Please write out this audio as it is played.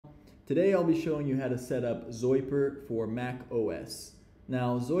Today I'll be showing you how to set up Zoiper for Mac OS.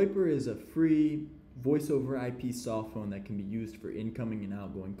 Now Zoiper is a free voice over IP soft phone that can be used for incoming and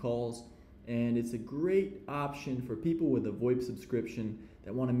outgoing calls, and it's a great option for people with a VoIP subscription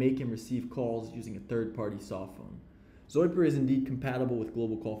that want to make and receive calls using a third-party soft phone. Zoiper is indeed compatible with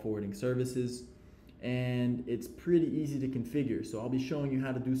global call forwarding services, and it's pretty easy to configure, so I'll be showing you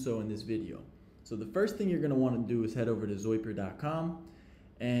how to do so in this video. So the first thing you're going to want to do is head over to zoiper.com,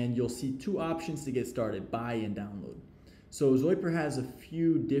 and you'll see two options to get started: buy and download. So Zoiper has a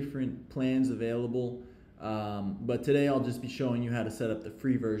few different plans available, but today I'll just be showing you how to set up the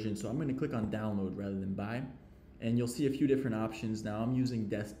free version. So I'm going to click on download rather than buy, and you'll see a few different options. Now I'm using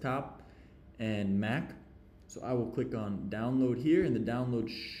desktop and Mac, so I will click on download here, and the download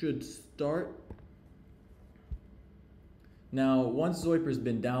should start. Now once Zoiper's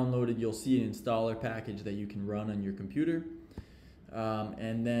been downloaded, you'll see an installer package that you can run on your computer,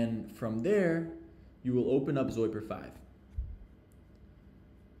 and then from there you will open up Zoiper 5.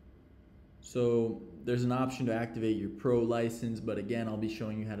 So there's an option to activate your Pro license, but again, I'll be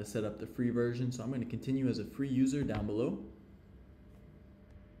showing you how to set up the free version. So I'm going to continue as a free user down below.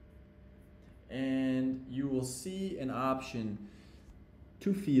 And you will see an option,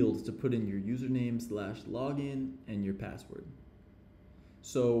 two fields to put in your username/login and your password.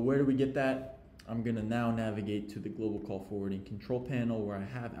 So where do we get that? I'm going to now navigate to the global call forwarding control panel where I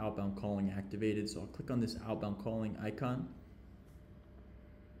have outbound calling activated. So I'll click on this outbound calling icon,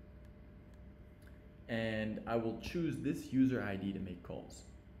 and I will choose this user ID to make calls.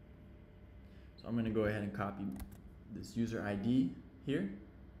 So I'm going to go ahead and copy this user ID here.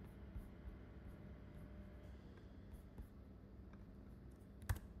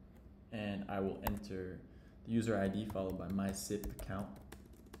 And I will enter the user ID followed by mysipaccount.net.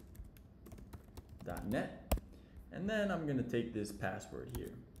 And then I'm going to take this password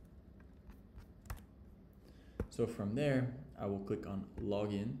here. So from there, I will click on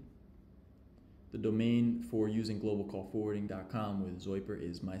login. The domain for using globalcallforwarding.com with Zoiper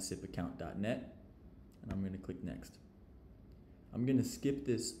is mysipaccount.net, and I'm going to click next. I'm going to skip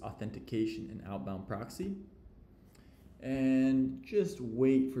this authentication and outbound proxy and just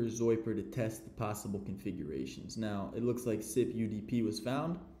wait for Zoiper to test the possible configurations. Now it looks like SIP UDP was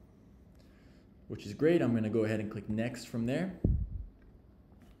found, which is great. I'm going to go ahead and click next from there.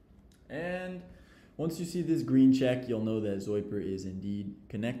 And once you see this green check, you'll know that Zoiper is indeed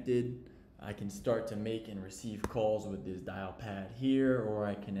connected. I can start to make and receive calls with this dial pad here, or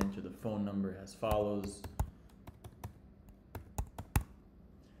I can enter the phone number as follows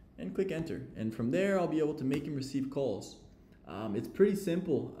and click enter. And from there, I'll be able to make and receive calls. It's pretty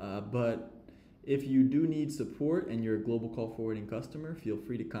simple, but if you do need support and you're a global call forwarding customer, feel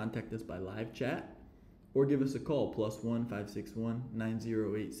free to contact us by live chat or give us a call, +1 561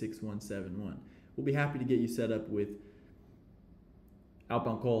 908 6171. We'll be happy to get you set up with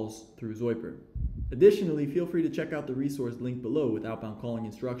outbound calls through Zoiper. Additionally, feel free to check out the resource link below with outbound calling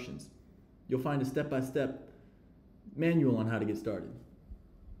instructions. You'll find a step-by-step manual on how to get started.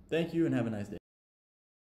 Thank you and have a nice day.